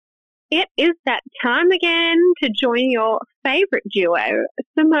it is that time again to join your favourite duo,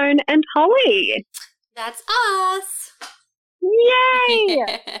 Simone and Holly. That's us. Yay!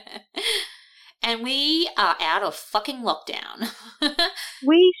 And we are out of fucking lockdown.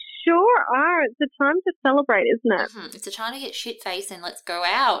 We sure are. It's a time to celebrate, isn't it? Mm-hmm. It's a time to get shit-faced and let's go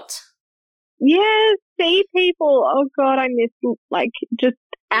out. Yes, see people. Oh, God, I miss, just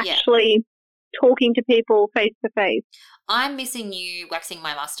actually talking to people face to face. I'm missing you waxing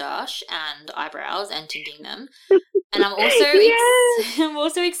my mustache and eyebrows and tinting them. And I'm also I'm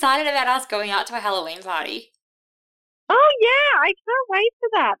also excited about us going out to a Halloween party. Oh, yeah, I can't wait for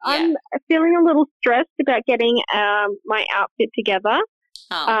that. Yeah. I'm feeling a little stressed about getting my outfit together.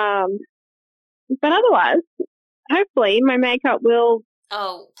 Oh. But otherwise, hopefully my makeup will...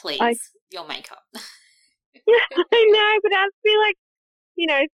 Oh, please, your makeup. I know, but it has to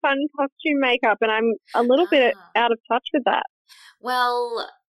be fun costume makeup, and I'm a little bit out of touch with that. Well,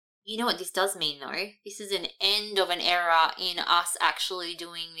 you know what this does mean, though? This is an end of an era in us actually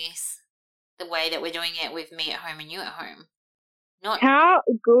doing this the way that we're doing it with me at home and you at home. How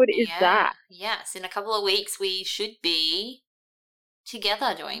good is that? Yes, in a couple of weeks we should be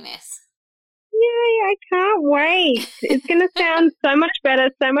together doing this. Yay, I can't wait. It's going to sound so much better,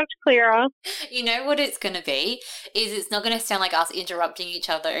 so much clearer. You know what it's going to be? Is it's not going to sound like us interrupting each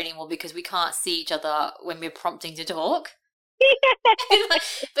other anymore because we can't see each other when we're prompting to talk.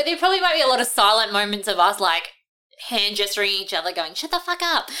 But there probably might be a lot of silent moments of us hand gesturing each other going, shut the fuck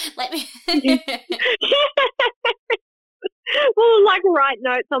up. Let me... We'll write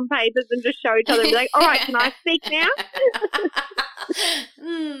notes on papers and just show each other and be like, all right, can I speak now?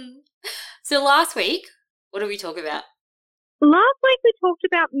 So last week, what did we talk about? Last week we talked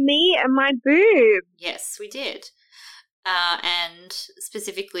about me and my boob. Yes, we did. And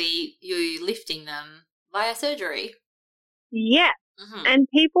specifically you lifting them via surgery. Yes. Mm-hmm. And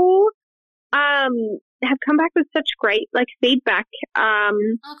people have come back with such great feedback.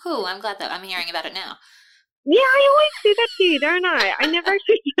 Oh, cool. I'm glad that I'm hearing about it now. Yeah, I always do that to you, don't I? I never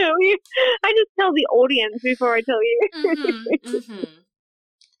actually tell you. I just tell the audience before I tell you. Mm-hmm, mm-hmm.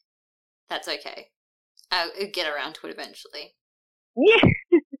 That's okay. I'll get around to it eventually. Yeah.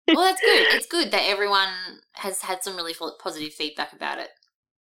 Well, that's good. It's good that everyone has had some really positive feedback about it.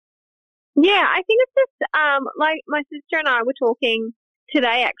 Yeah, I think it's just, my sister and I were talking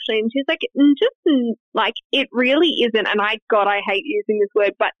today, actually, and she's it really isn't, and I hate using this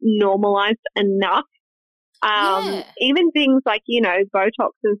word, but normalized enough. Even things Botox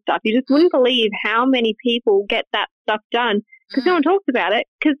and stuff, you just wouldn't believe how many people get that stuff done because no one talks about it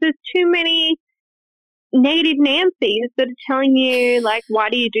because there's too many negative Nancys that are telling you, why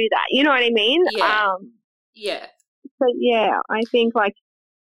do you do that? You know what I mean? Yeah. So, yeah, I think, like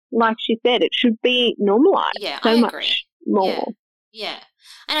she said, it should be normalized so much more. Yeah.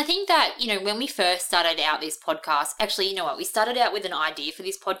 And I think that, when we first started out this podcast, actually, you know what, we started out with an idea for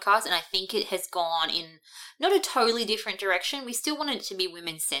this podcast and I think it has gone in not a totally different direction. We still wanted it to be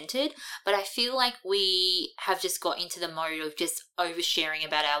women-centered, but I feel like we have just got into the mode of just oversharing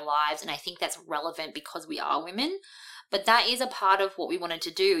about our lives, and I think that's relevant because we are women. But that is a part of what we wanted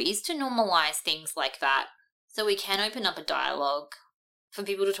to do, is to normalize things like that so we can open up a dialogue for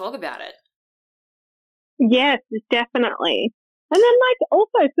people to talk about it. Yes, definitely. And then,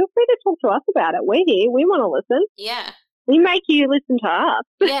 also, feel free to talk to us about it. We're here. We want to listen. Yeah. We make you listen to us.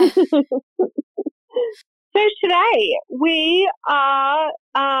 Yeah. So today we are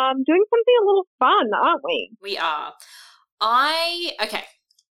doing something a little fun, aren't we? We are. Okay.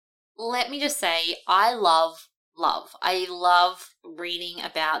 Let me just say, I love. I love reading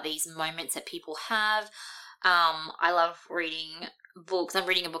about these moments that people have. I love reading books. I'm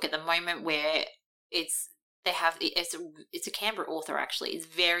reading a book at the moment where it's a Canberra author, actually. It's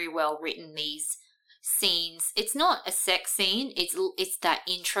very well written, these scenes. It's not a sex scene. It's that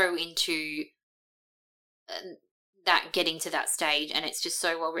intro into that getting to that stage, and it's just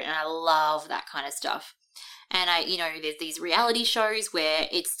so well written. I love that kind of stuff. And there's these reality shows where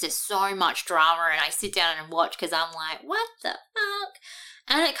it's just so much drama, and I sit down and watch because I'm like, what the fuck?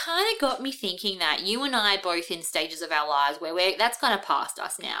 And it kind of got me thinking that you and I are both in stages of our lives where that's kind of past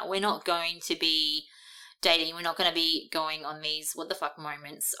us now. We're not going to be dating. We're not going to be going on these what the fuck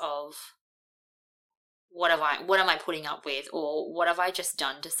moments of what am I putting up with, or what have I just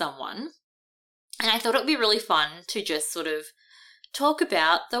done to someone? And I thought it would be really fun to just sort of talk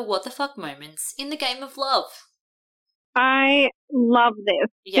about the what the fuck moments in the game of love. I love this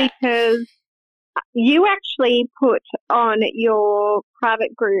because you actually put on your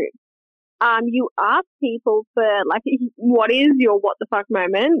private group, you ask people for what is your what the fuck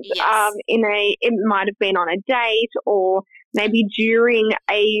moment? Yes. It might have been on a date, or maybe during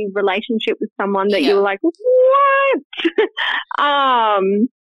a relationship with someone that you were like, what?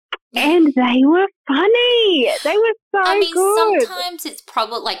 And they were funny. They were so good. Sometimes it's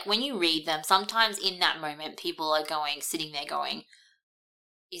probably, like, when you read them, sometimes in that moment people are sitting there going,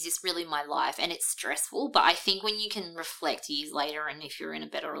 is this really my life? And it's stressful. But I think when you can reflect years later, and if you're in a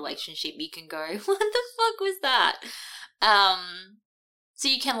better relationship, you can go, what the fuck was that? So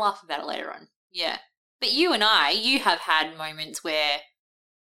you can laugh about it later on. Yeah. But you have had moments where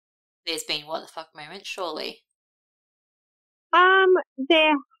there's been what the fuck moments, surely.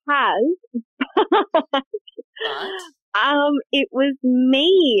 There has. But? It was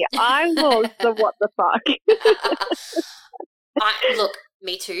me. I was the what the fuck. Look,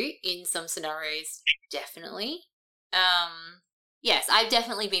 me too, in some scenarios, definitely. Yes, I've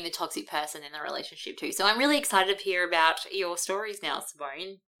definitely been the toxic person in the relationship too. So I'm really excited to hear about your stories now,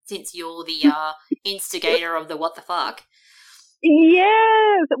 Simone, since you're the instigator of the what the fuck.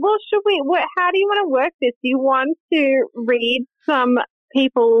 Yes. Well, how do you want to work this? Do you want to read some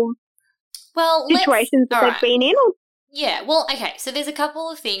people's situations that they've been in? Yeah, well, okay, so there's a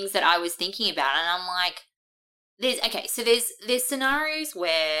couple of things that I was thinking about, and I'm like, there's scenarios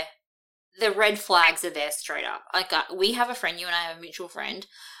where the red flags are there straight up. Like, we have a friend, you and I have a mutual friend,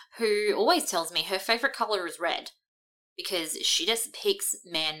 who always tells me her favorite color is red because she just picks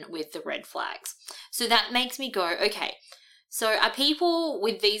men with the red flags. So that makes me go, okay, so are people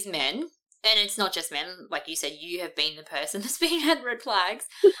with these men, and it's not just men, like you said, you have been the person that's been had red flags.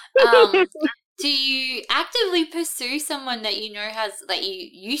 Do you actively pursue someone that you know has, like,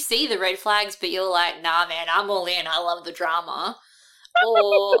 you see the red flags, but you're like, nah, man, I'm all in. I love the drama.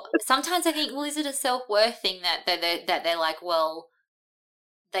 Or sometimes I think, well, is it a self-worth thing that they're like, well,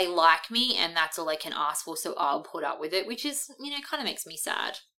 they like me and that's all they can ask for, so I'll put up with it, which is, kind of makes me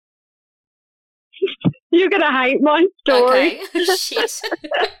sad. You're going to hate my story. Okay, shit.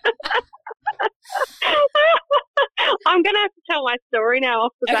 I'm going to have to tell my story now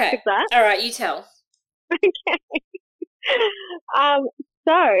off the back of that. All right, you tell. Okay.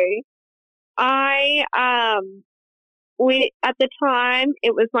 So I, at the time,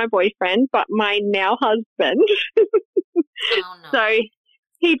 it was my boyfriend, but my now husband. Oh, no. So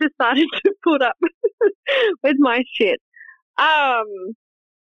he decided to put up with my shit. I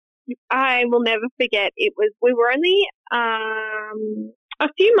will never forget. We were only a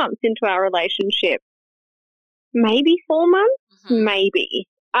few months into our relationship, maybe 4 months, maybe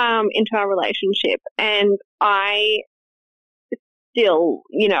into our relationship, and I still,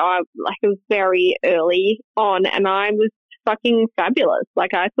 I was very early on, and I was fucking fabulous.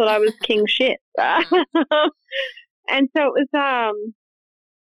 Like, I thought I was king shit. And so it was.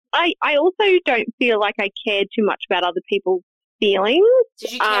 I also don't feel like I cared too much about other people's feelings.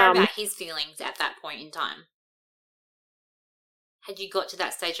 Did you care about his feelings at that point in time? Had you got to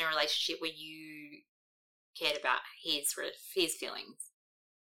that stage in a relationship where you cared about his feelings?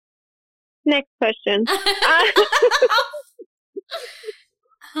 Next question. I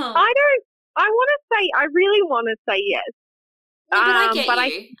really want to say yes. No, but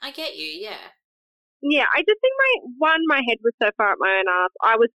I get you, yeah. Yeah, I just think my head was so far up my own ass.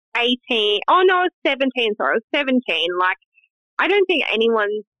 I was 18. Oh, no, I was 17. Sorry, I was 17. Like, I don't think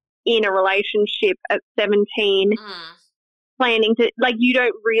anyone's in a relationship at 17 planning to, like, you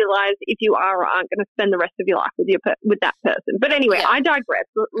don't realize if you are or aren't going to spend the rest of your life with that person. But anyway, I digress.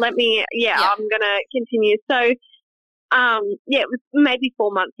 I'm going to continue. So, it was maybe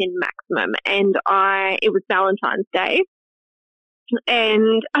 4 months in maximum, and it was Valentine's Day,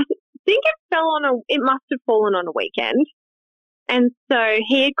 and I think it must have fallen on a weekend, and so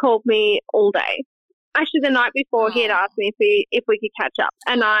he had called me all day. Actually, the night before, he had asked me if we could catch up,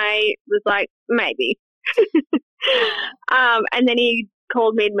 and I was like, maybe. And then he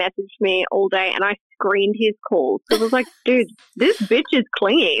called me and messaged me all day, and I screened his calls because I was like, dude, this bitch is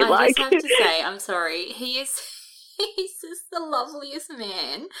clingy. I just have to say, I'm sorry, he's just the loveliest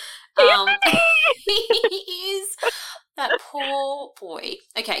man. He is that poor boy.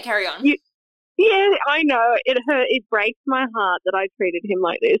 Okay, carry on. Yeah, I know. It breaks my heart that I treated him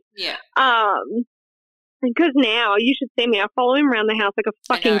like this. Yeah. Because now you should see me. I follow him around the house like a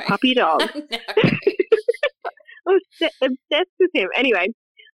fucking puppy dog. I'm obsessed with him. Anyway,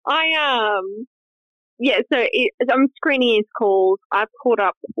 I'm screening his calls. I've caught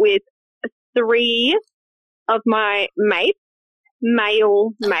up with 3 of my mates,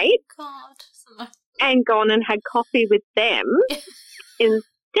 male mates, and gone and had coffee with them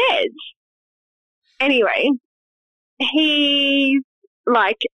instead. Anyway, he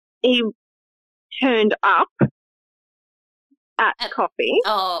turned up at coffee.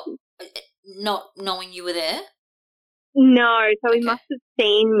 Oh, not knowing you were there? No, so he Okay. must have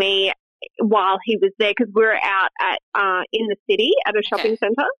seen me while he was there because we were out at in the city at a Okay. shopping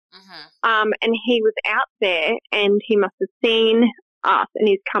centre. Mm-hmm. And he was out there and he must have seen us and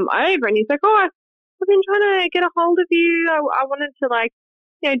he's come over and he's like, oh, I've been trying to get a hold of you. I wanted to like,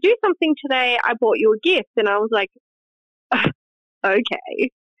 do something today. I bought you a gift. And I was like,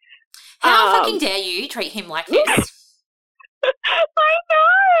 okay. How fucking dare you treat him like this? I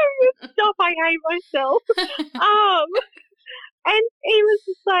know. Stop. I hate myself. And he was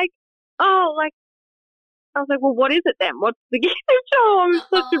just like, oh, like, I was like, well, what is it then? What's the gift? Oh, I'm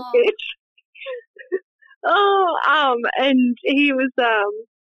such a bitch. And he was like,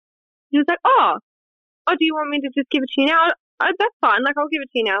 do you want me to just give it to you now? That's fine. Like, I'll give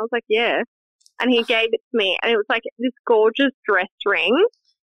it to you now. I was like, yeah. And he gave it to me, and it was like this gorgeous dress ring.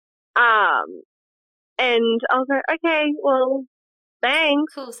 And I was like, okay, well,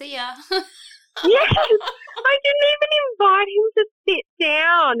 thanks. Cool, see ya. Yes, I didn't even invite him to sit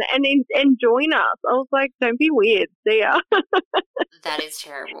down and join us. I was like, don't be weird. See ya. That is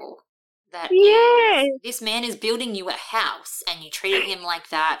terrible. Yes. This man is building you a house and you treated him like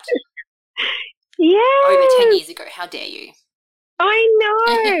that Yeah. over 10 years ago. How dare you? I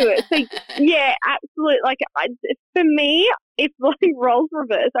know. So, yeah, absolutely. Like, for me, it's like roles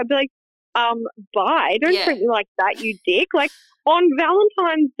reversed. I'd be like, bye. Don't treat me like that, you dick. Like, on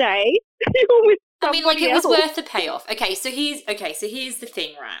Valentine's Day, you're with somebody it else. was worth the payoff. Okay, so here's the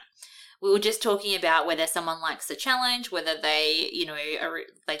thing, right? We were just talking about whether someone likes the challenge, whether they,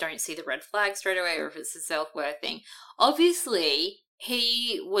 they don't see the red flag straight away, or if it's a self-worth thing. Obviously,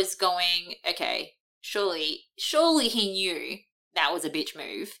 he was going, okay, surely he knew that was a bitch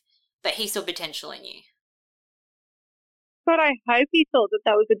move, but he saw potential in you. But I hope he thought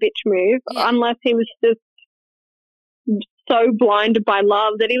that was a bitch move, unless he was just so blinded by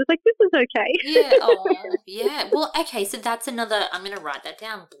love that he was like, this is okay. Yeah, oh, yeah. Well, okay, so that's another, I'm going to write that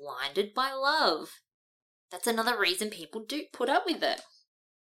down, blinded by love. That's another reason people do put up with it.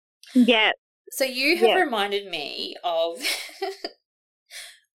 Yeah. So you have reminded me of,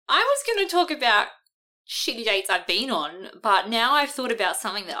 I was going to talk about shitty dates I've been on, but now I've thought about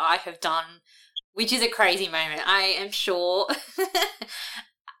something that I have done, which is a crazy moment. I am sure.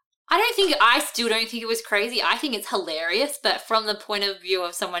 I still don't think it was crazy. I think it's hilarious, but from the point of view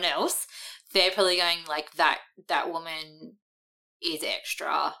of someone else, they're probably going like, that woman is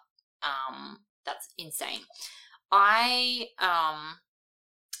extra. That's insane. I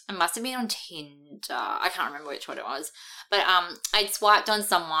must have been on Tinder. I can't remember which one it was. But I'd swiped on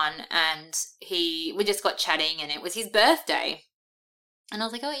someone and we just got chatting and it was his birthday. And I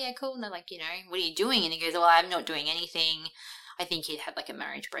was like, oh, yeah, cool. And they're like, what are you doing? And he goes, well, I'm not doing anything. I think he'd had like a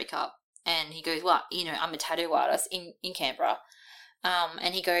marriage breakup. And he goes, well, I'm a tattoo artist in Canberra.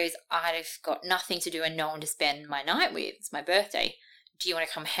 And he goes, I've got nothing to do and no one to spend my night with. It's my birthday. Do you want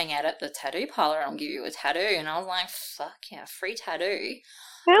to come hang out at the tattoo parlor? I'll give you a tattoo. And I was like, fuck yeah, free tattoo.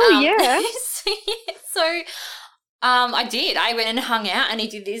 Hell yeah. So I did. I went and hung out and he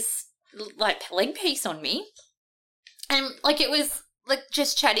did this like leg piece on me. And like it was like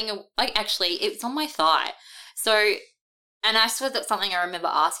just chatting, like actually it's on my thigh. So, and I suppose that's something I remember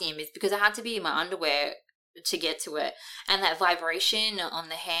asking him is because I had to be in my underwear to get to it. And that vibration on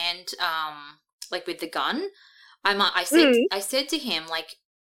the hand, like with the gun, I said to him, like,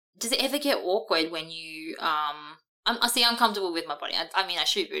 does it ever get awkward when you, I see I'm comfortable with my body. I mean, I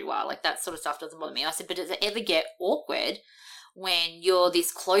shoot boudoir, like that sort of stuff doesn't bother me. I said, but does it ever get awkward when you're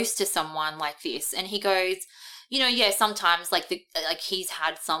this close to someone like this? And he goes, yeah, sometimes like he's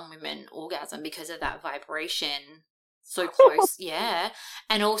had some women orgasm because of that vibration so close. Yeah.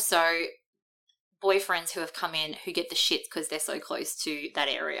 And also boyfriends who have come in who get the shits because they're so close to that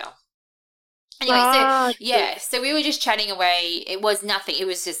area. Anyway, so we were just chatting away. It was nothing. It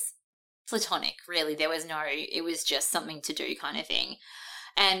was just platonic, really. It was just something to do kind of thing.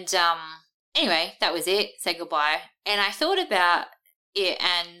 And anyway, that was it. Said goodbye. And I thought about it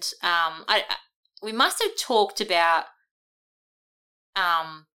and we must have talked about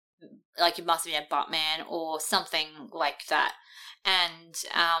like it must have been a butt man or something like that. And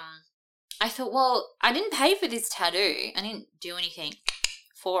I thought, well, I didn't pay for this tattoo. I didn't do anything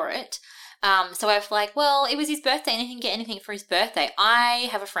for it. So I was like, well, it was his birthday and he didn't get anything for his birthday. I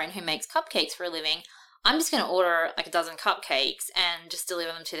have a friend who makes cupcakes for a living. I'm just going to order like a dozen cupcakes and just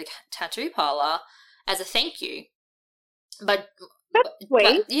deliver them to the tattoo parlor as a thank you. But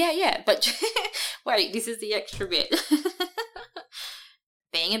sweet. But wait, this is the extra bit.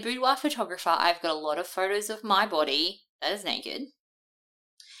 Being a boudoir photographer, I've got a lot of photos of my body that is naked.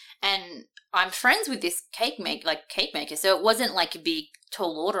 And I'm friends with this cake maker, so it wasn't like a big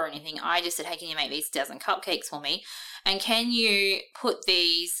tall order or anything. I just said, hey, can you make these dozen cupcakes for me? And can you put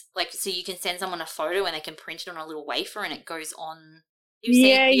these, like, so you can send someone a photo and they can print it on a little wafer and it goes on.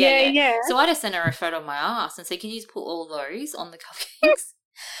 Yeah. So I just sent her a photo of my ass and said, can you just put all those on the cupcakes?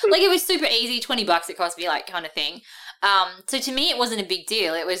 Like, it was super easy, $20 it cost me, like, kind of thing. So to me, it wasn't a big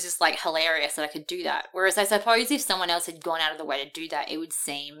deal. It was just, like, hilarious that I could do that. Whereas I suppose if someone else had gone out of the way to do that, it would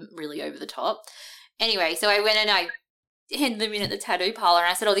seem really over the top. Anyway, so I went and I handed them in at the tattoo parlor and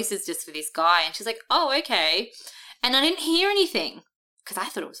I said, oh, this is just for this guy. And she's like, oh, okay. And I didn't hear anything because I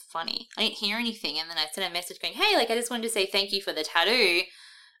thought it was funny. I didn't hear anything. And then I sent a message going, hey, like, I just wanted to say thank you for the tattoo.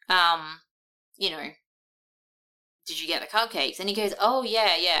 You know, did you get the cupcakes? And he goes, oh,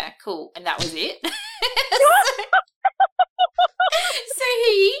 yeah, cool. And that was it.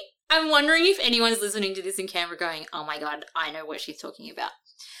 I'm wondering if anyone's listening to this in Canberra going, oh my God, I know what she's talking about.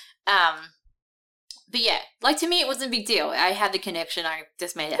 But yeah, like, to me, it wasn't a big deal. I had the connection. I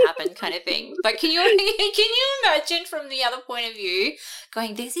just made it happen kind of thing. But can you imagine from the other point of view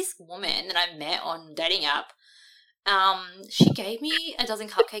going, there's this woman that I met on dating app. She gave me a dozen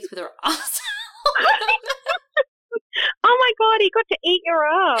cupcakes with her ass. Oh my God, he got to eat your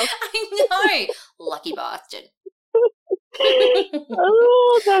ass. I know. Lucky bastard.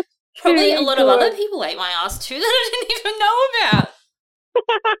 Oh, that's probably a lot of other people ate my ass too that I didn't even know about.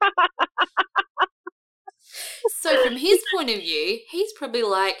 So from his point of view, he's probably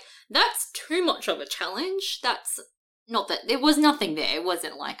like, that's too much of a challenge. That's not that there was nothing there. It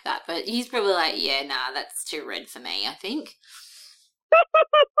wasn't like that. But he's probably like, yeah, nah, that's too red for me, I think.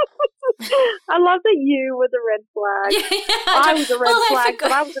 I love that you were the red flag. Yeah, I was a red flag,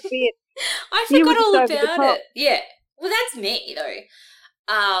 but I was a bit. I forgot all about it. Yeah. Well, that's me, though.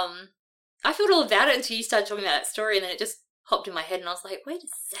 I forgot all about it until you started talking about that story, and then it just popped in my head, and I was like, wait a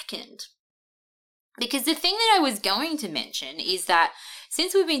second. Because the thing that I was going to mention is that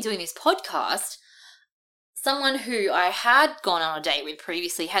since we've been doing this podcast, someone who I had gone on a date with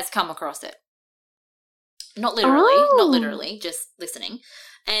previously has come across it. Not literally, just listening.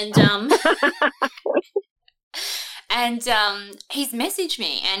 And he's messaged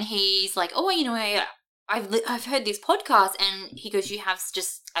me and he's like, oh, you know, I've heard this podcast, and he goes, you have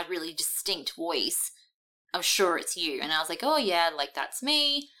just a really distinct voice. I'm sure it's you. And I was like, oh yeah, like, that's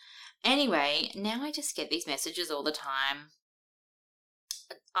me. Anyway, now I just get these messages all the time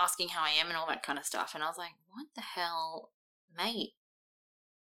asking how I am and all that kind of stuff. And I was like, what the hell, mate?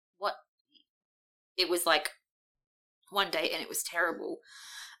 What? It was like one date and it was terrible.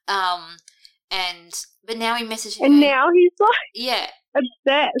 But now he messaged me. And now he's like, yeah,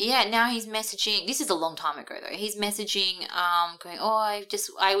 obsessed. Yeah, now he's messaging. This is a long time ago though. He's messaging, going, oh,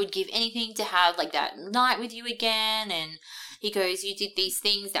 I would give anything to have like that night with you again. And he goes, you did these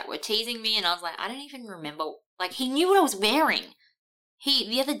things that were teasing me. And I was like, I don't even remember. Like, he knew what I was wearing.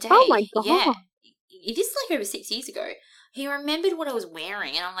 The other day. Oh my God. Yeah. This is like over 6 years ago. He remembered what I was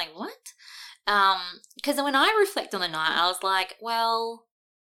wearing. And I'm like, what? Because when I reflect on the night, I was like, well,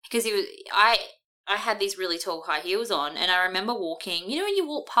 because I had these really tall high heels on, and I remember walking, you know, when you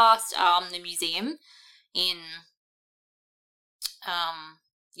walk past the museum in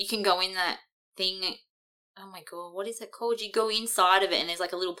you can go in that thing, oh my God, what is it called? You go inside of it and there's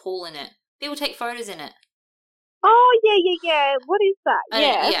like a little pool in it. People take photos in it. Oh, yeah. What is that?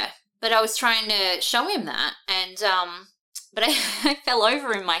 Yeah. But I was trying to show him that, and but I fell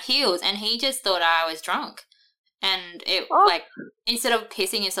over in my heels, and he just thought I was drunk. And it, like, instead of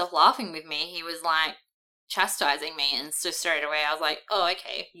pissing himself laughing with me, he was, like, chastising me. And so straight away I was like, oh,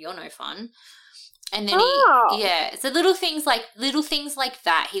 okay, you're no fun. And then so little things like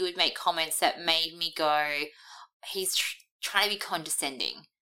that, he would make comments that made me go, he's trying to be condescending.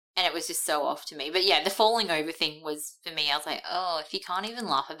 And it was just so off to me. But, yeah, the falling over thing was, for me, I was like, oh, if you can't even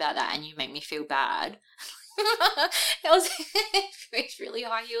laugh about that and you make me feel bad. It was these really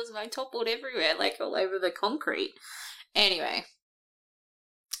high heels and I toppled everywhere, like all over the concrete. Anyway,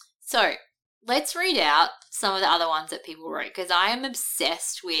 so let's read out some of the other ones that people wrote, because I am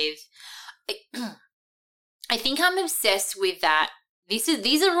obsessed with I think I'm obsessed with that.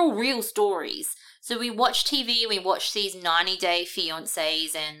 These are all real stories. So we watch TV, we watch these 90-day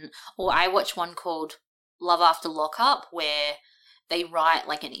fiancés, or I watch one called Love After Lockup, where they write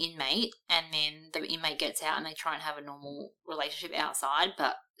like an inmate and then the inmate gets out and they try and have a normal relationship outside,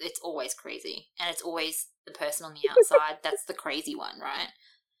 but it's always crazy. And it's always the person on the outside. That's the crazy one, right?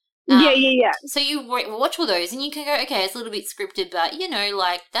 Yeah. So you watch all those and you can go, okay, it's a little bit scripted, but, you know,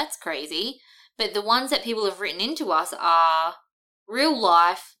 like, that's crazy. But the ones that people have written into us are real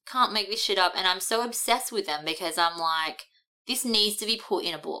life, can't make this shit up. And I'm so obsessed with them because I'm like, this needs to be put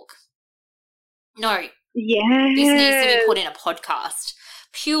in a book. No, Yes. This needs to be put in a podcast.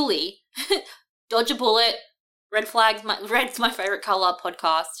 Purely dodge a bullet. Red's my favorite color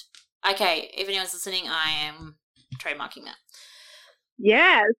podcast. Okay, if anyone's listening, I am trademarking that.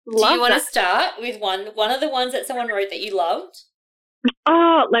 Yes, love Do you want that. to start with one of the ones that someone wrote that you loved?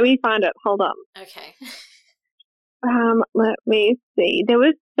 Oh, let me find it. Hold on. Okay. Let me see. There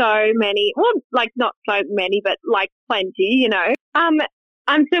was so many. Well, like not so many, but like plenty. You know.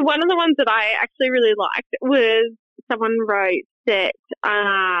 So one of the ones that I actually really liked was someone wrote that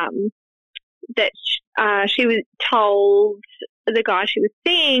she was told the guy she was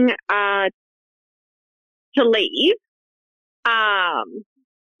seeing to leave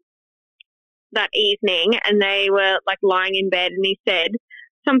that evening, and they were like lying in bed, and he said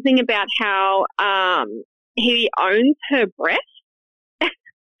something about how he owns her breast,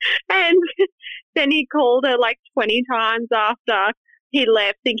 and then he called her like 20 times after he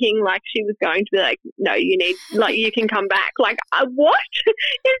left, thinking like she was going to be like, no, you can come back. Like, what? Is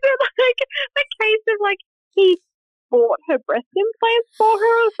it like a case of like he bought her breast implants for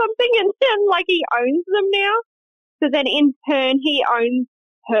her or something, and then like he owns them now? So then in turn he owns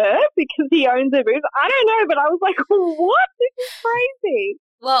her because he owns her boobs. I don't know, but I was like, what? This is crazy.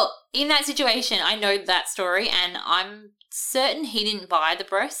 Well, in that situation, I know that story, and I'm certain he didn't buy the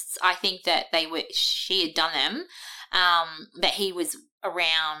breasts. I think that she had done them, that he was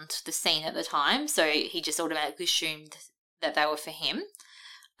around the scene at the time, so he just automatically assumed that they were for him.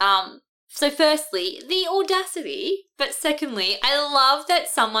 So firstly, the audacity, but secondly, I love that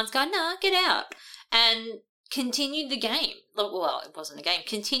someone's gone, nah, get out, and continued the game. Well, it wasn't a game.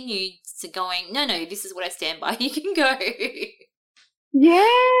 Continued to going, no, this is what I stand by. You can go. Yeah.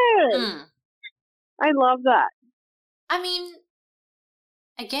 I love that. I mean,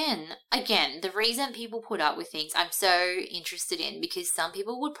 again, the reason people put up with things I'm so interested in, because some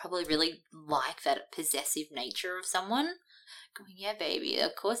people would probably really like that possessive nature of someone. Going, yeah, baby,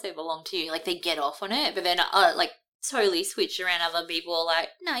 of course they belong to you. Like, they get off on it, but then, like, totally switch around. Other people are like,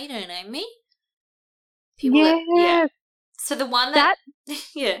 no, you don't know me. Yeah. So the one that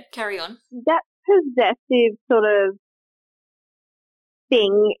yeah, carry on. That possessive sort of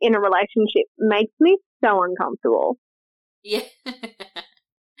thing in a relationship makes me so uncomfortable. Yeah.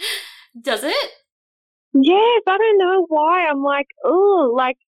 Does it? Yes, I don't know why. I'm like, oh,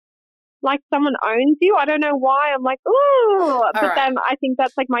 like someone owns you. I don't know why. I'm like, oh. But then I think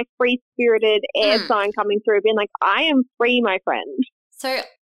that's like my free-spirited air sign coming through, being like, I am free, my friend. So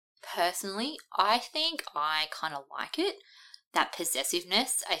personally, I think I kind of like it. That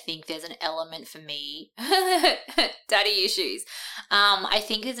possessiveness. I think there's an element for me. Daddy issues. I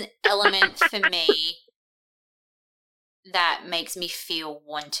think there's an element for me that makes me feel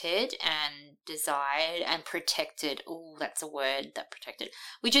wanted and desired and protected. Oh, that's a word, that protected,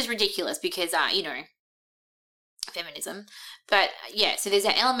 which is ridiculous because, feminism. But yeah, so there's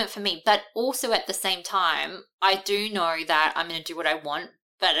an element for me. But also at the same time, I do know that I'm going to do what I want,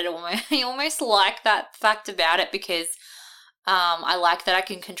 but I almost like that fact about it because I like that I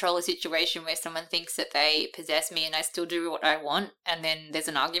can control a situation where someone thinks that they possess me and I still do what I want, and then there's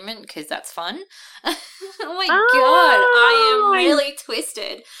an argument because that's fun. Oh my God, I am really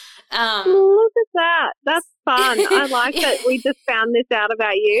twisted. Look at that. That's fun. I like that we just found this out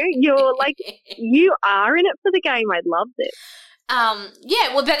about you. You're like, you are in it for the game. I loved it.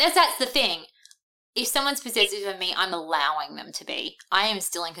 Yeah, well, but that's the thing. If someone's possessive of me, I'm allowing them to be. I am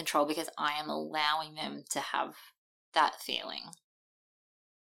still in control because I am allowing them to have that feeling.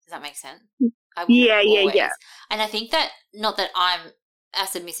 Does that make sense? Yeah. And I think that, not that I'm a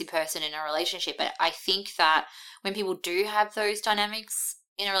submissive person in a relationship, but I think that when people do have those dynamics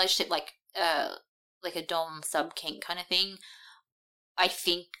in a relationship, like a dom sub kink kind of thing, I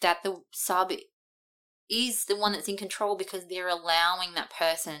think that the sub is the one that's in control because they're allowing that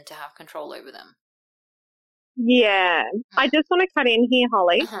person to have control over them. Yeah. I just want to cut in here,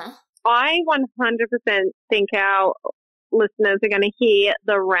 Holly. I 100% think our listeners are going to hear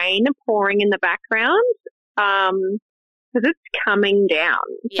the rain pouring in the background because it's coming down.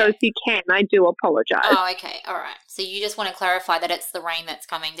 Yeah. So if you can, I do apologise. Oh, okay. All right. So you just want to clarify that it's the rain that's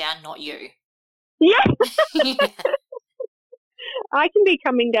coming down, not you. Yeah. I can be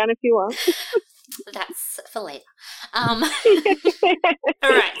coming down if you want. That's for later. All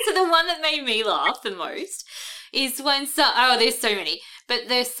right. So the one that made me laugh the most is when there's so many, but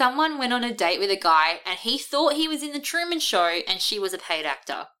there's someone went on a date with a guy and he thought he was in the Truman Show and she was a paid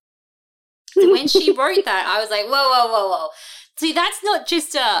actor. So when she wrote that, I was like, whoa. See, that's not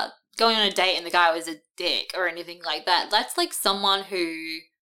just going on a date and the guy was a dick or anything like that. That's like someone who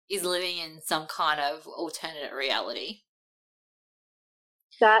is living in some kind of alternate reality.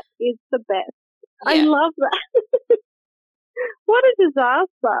 That is the best. I Yeah. love that. What a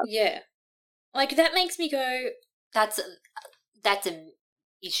disaster. Yeah. Like, that makes me go, that's an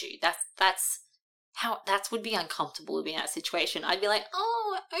issue. That would be uncomfortable to be in that situation. I'd be like,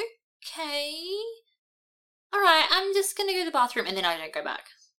 oh, okay. All right, I'm just going to go to the bathroom, and then I don't go back.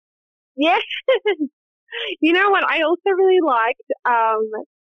 Yeah. You know what? I also really liked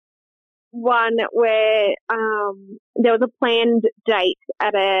one where there was a planned date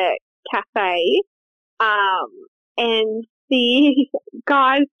at a cafe, and the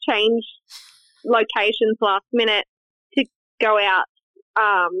guys changed locations last minute to go out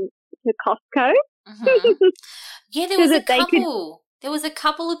to Costco. Mm-hmm. Yeah, there was So a that they could. couple. There was a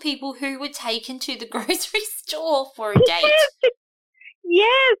couple of people who were taken to the grocery store for a date.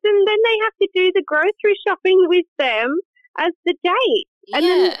 Yes, and then they have to do the grocery shopping with them as the date. And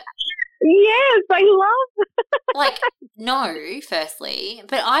then, Yeah. yes, I love Like, no, firstly.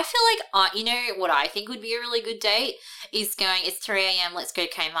 But I feel like, you know what I think would be a really good date is going, it's 3 a.m., let's go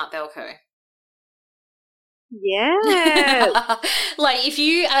Kmart Belco. Yes. Like, if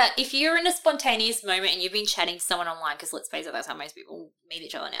you're in a spontaneous moment and you've been chatting to someone online, because let's face it, that's how most people meet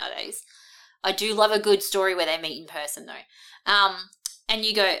each other nowadays. I do love a good story where they meet in person, though. And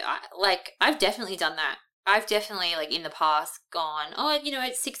you go, like, I've definitely done that. I've definitely, like, in the past gone, oh, you know,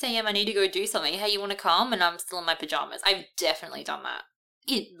 it's 6 a.m., I need to go do something. Hey, you want to come? And I'm still in my pajamas. I've definitely done that.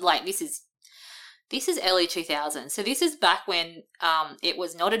 This is early 2000s. So this is back when it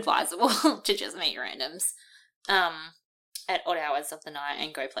was not advisable to just meet randoms at odd hours of the night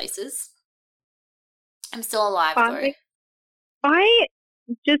and go places. I'm still alive, though. I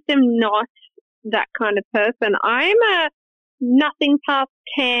just am not that kind of person. I'm a nothing past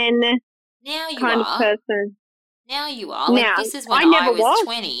 10 Now you kind are. of person. Now you are. Like, Now, this is when I never was was.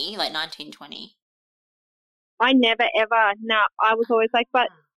 20, like 1920. I never ever. No, I was always like, but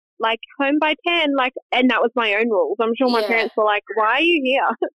like home by 10, like, and that was my own rules. I'm sure my parents were like, why are you here?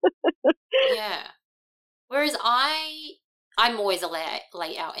 Yeah. Whereas I'm always a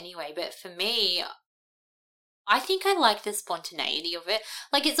late out anyway, but for me, I think I like the spontaneity of it.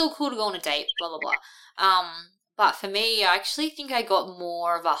 Like, it's all cool to go on a date, blah, blah, blah. But for me, I actually think I got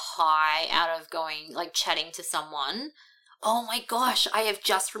more of a high out of going, like, chatting to someone. Oh my gosh, I have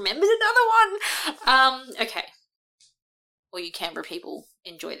just remembered another one. Okay. All you Canberra people,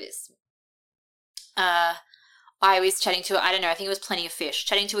 enjoy this. I was chatting to, I don't know, I think it was Plenty of Fish,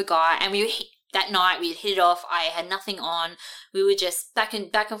 chatting to a guy, and that night we had hit it off. I had nothing on. We were just back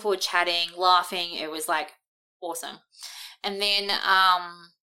and forth chatting, laughing. It was like awesome. And then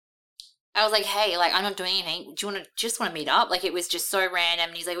I was like, hey, like, I'm not doing anything. Do you want to meet up? Like, it was just so random.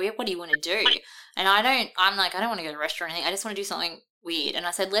 And he's like, well, what do you want to do? And I'm like, I don't want to go to a restaurant or anything. I just want to do something weird. And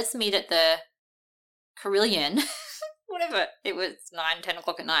I said, let's meet at the Carillon. Whatever. It was 9-10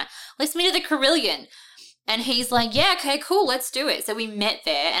 o'clock at night. Let's meet at the Carillon. And he's like, yeah, okay, cool, let's do it. So we met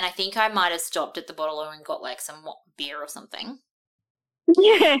there, and I think I might have stopped at the bottle and got like some beer or something.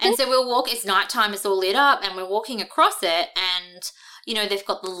 Yeah. And so we'll walk, it's nighttime, it's all lit up, and we're walking across it, and, you know, they've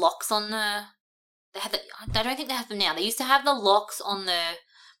got the locks on I don't think they have them now. They used to have the locks on the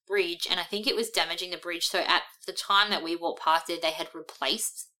bridge, and I think it was damaging the bridge. So at the time that we walked past it, they had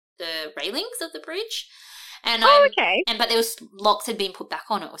replaced the railings of the bridge. And okay. But there was locks had been put back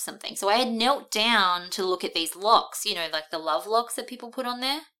on it or something. So I had knelt down to look at these locks, you know, like the love locks that people put on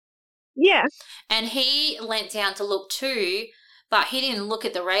there. Yeah. And he leant down to look too, but he didn't look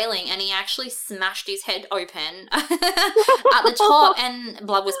at the railing, and he actually smashed his head open at the top, and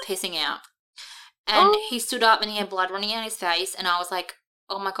blood was pissing out. And he stood up, and he had blood running out his face, and I was like,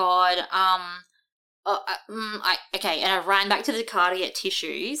 oh my God, okay. And I ran back to the car to get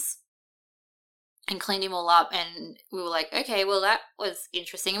tissues and cleaned him all up, and we were like, okay, well, that was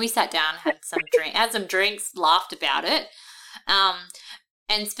interesting. And we sat down, had some drinks, laughed about it.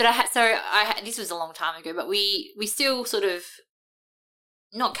 This was a long time ago, but we still sort of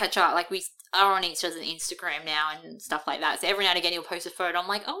not catch up. Like, we are on each other's Instagram now and stuff like that. So every now and again he'll post a photo. I'm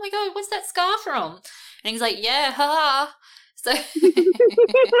like, oh my God, what's that scar from? And he's like, yeah, haha. So okay,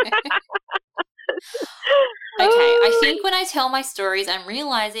 I think when I tell my stories, I'm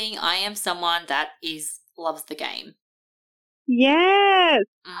realizing I am someone that loves the game. Yes.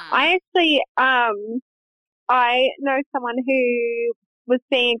 I actually, I know someone who was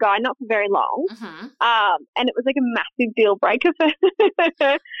seeing a guy not for very long, and it was like a massive deal breaker for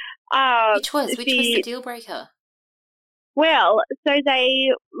her. Which was the deal breaker? Well, so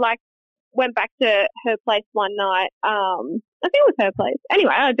they like went back to her place one night. I think it was her place.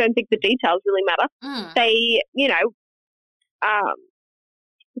 Anyway, I don't think the details really matter. They, you know,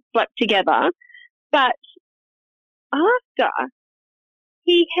 slept together. But after,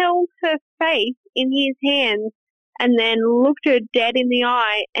 he held her face in his hands and then looked her dead in the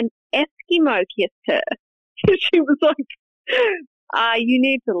eye and Eskimo kissed her. She was like, you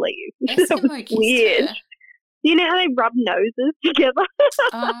need to leave. That was Eskimo kissed weird. her. You know how they rub noses together?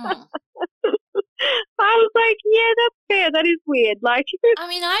 Oh. I was like, yeah, that's fair. That is weird. Like, I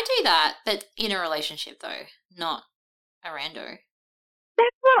mean, I do that, but in a relationship, though, not a rando.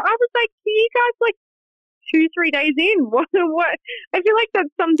 That's what I was like. You guys like 2-3 days in. What? I feel like that's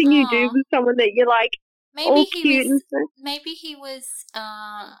something you do with someone that you're like all cute and stuff. Maybe he was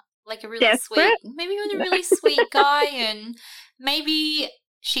like a really Desperate? sweet. Maybe he was a really sweet guy, and maybe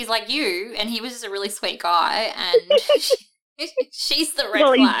she's like you, and he was just a really sweet guy, and she's the red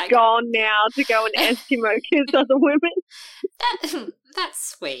well, flag. He's gone now to go and Eskimo kiss other women.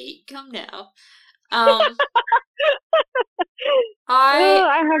 That's sweet. Come now. I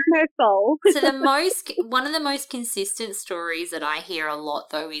have no soul. So one of the most consistent stories that I hear a lot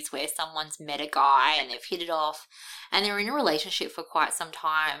though is where someone's met a guy and they've hit it off and they're in a relationship for quite some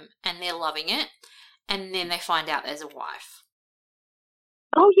time and they're loving it and then they find out there's a wife.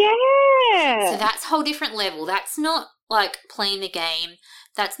 Oh yeah. So that's a whole different level. That's not like playing the game.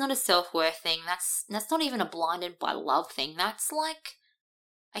 That's not a self-worth thing. That's not even a blinded by love thing. That's like,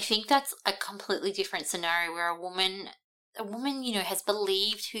 I think that's a completely different scenario where a woman, you know, has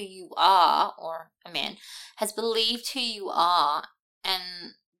believed who you are, or a man has believed who you are,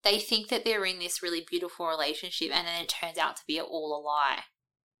 and they think that they're in this really beautiful relationship, and then it turns out to be all a lie.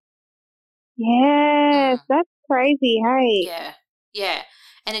 Yes, that's crazy, hey? Yeah.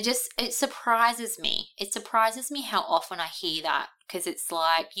 And it surprises me. It surprises me how often I hear that, because it's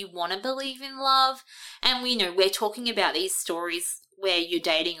like, you want to believe in love, and we know we're talking about these stories where you're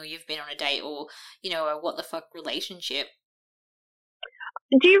dating or you've been on a date or, you know, a what the fuck relationship.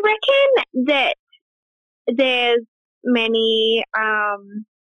 Do you reckon that there's many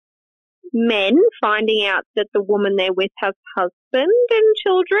men finding out that the woman they're with has husband and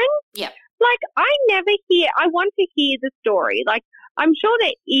children? Yeah. Like, I want to hear the story. Like, I'm sure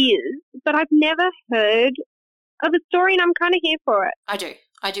there is, but I've never heard of a story and I'm kind of here for it.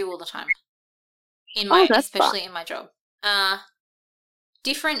 I do all the time. Especially in my job.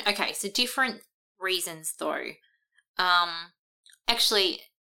 Different reasons though. Actually,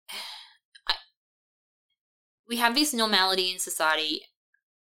 we have this normality in society.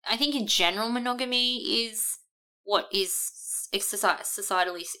 I think in general monogamy is what is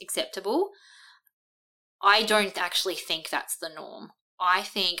societally acceptable. I don't actually think that's the norm. I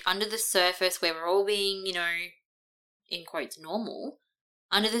think under the surface where we're all being, you know, in quotes, normal,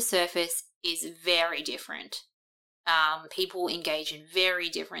 under the surface is very different. People engage in very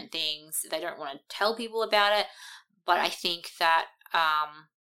different things. They don't want to tell people about it, but I think that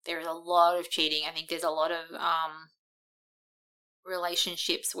there is a lot of cheating. I think there's a lot of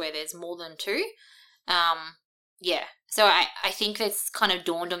relationships where there's more than two. Yeah. So I think that's kind of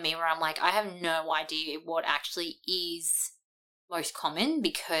dawned on me where I'm like, I have no idea what actually is most common,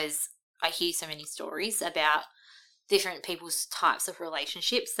 because I hear so many stories about different people's types of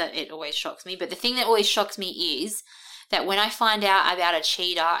relationships that it always shocks me. But the thing that always shocks me is that when I find out about a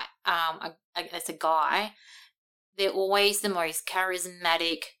cheater, as a guy, they're always the most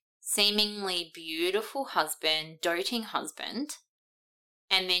charismatic, seemingly beautiful husband, doting husband.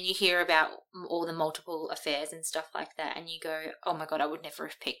 And then you hear about all the multiple affairs and stuff like that, and you go, oh my God, I would never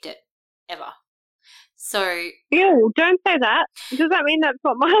have picked it, ever. So... Ew, don't say that. Does that mean that's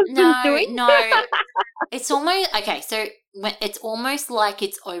what my husband's doing? No. It's almost... Okay, so it's almost like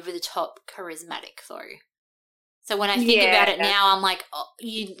it's over the top charismatic, though. So when I think about it now, I'm like, oh,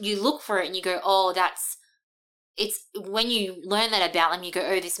 you look for it and you go, oh, that's... It's when you learn that about them, you go,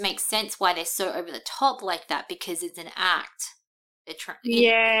 oh, this makes sense why they're so over the top like that, because it's an act.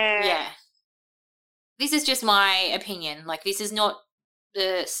 Yeah. This is just my opinion. Like, this is not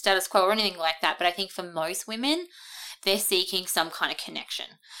the status quo or anything like that, but I think for most women, they're seeking some kind of connection,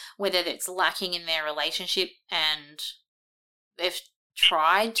 whether it's lacking in their relationship and they've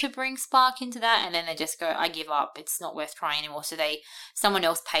tried to bring spark into that, and then they just go, I give up, it's not worth trying anymore. So someone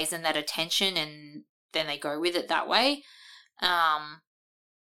else pays them that attention, and then they go with it that way. And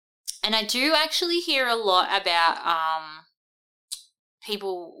I do actually hear a lot about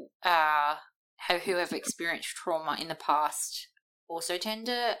people who have experienced trauma in the past also tend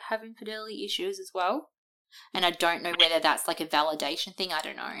to have infidelity issues as well. And I don't know whether that's like a validation thing. I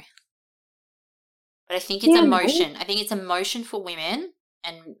don't know. But I think it's emotion. I think it's emotion for women,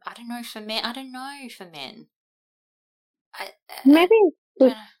 and I don't know for men. Maybe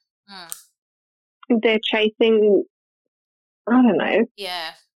they're chasing, I don't know.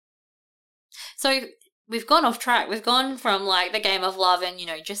 Yeah. So we've gone off track. We've gone from like the game of love and, you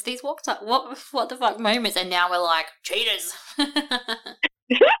know, just these what the fuck moments, and now we're like, cheaters.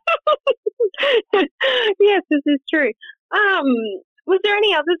 Yes, this is true. Was there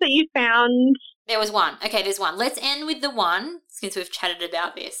any others that you found? There was one. Okay, there's one. Let's end with the one, since we've chatted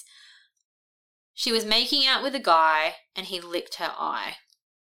about this. She was making out with a guy and he licked her eye.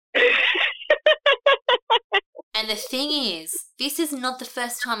 And the thing is, this is not the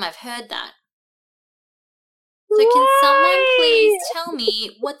first time I've heard that. So can someone please tell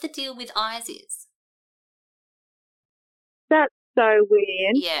me what the deal with eyes is? That's so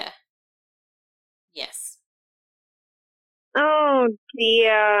weird. Yeah. Yes. Oh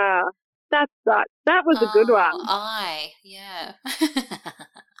dear. That sucks. That was a good one. Eye, yeah.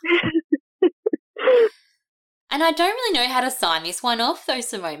 And I don't really know how to sign this one off though,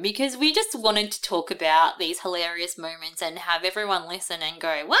 Simone, because we just wanted to talk about these hilarious moments and have everyone listen and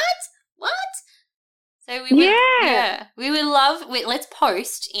go, what? So we would love, let's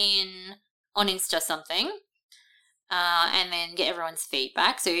post on Insta something and then get everyone's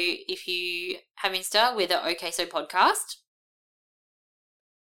feedback. So if you have Insta, we're the OK So Podcast.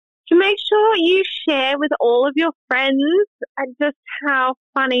 To make sure you share with all of your friends just how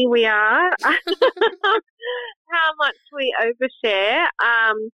funny we are, how much we overshare.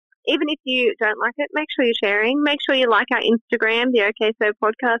 Even if you don't like it, make sure you're sharing. Make sure you like our Instagram, the OK So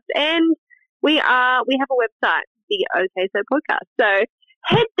Podcast, and we have a website, the OK So Podcast. So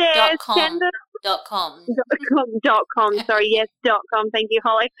head there, send us. .com. Sorry, yes, .com. Thank you,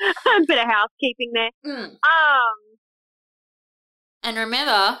 Holly. A bit of housekeeping there. And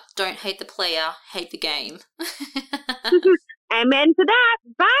remember, don't hate the player, hate the game. Amen to that.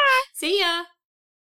 Bye. See ya.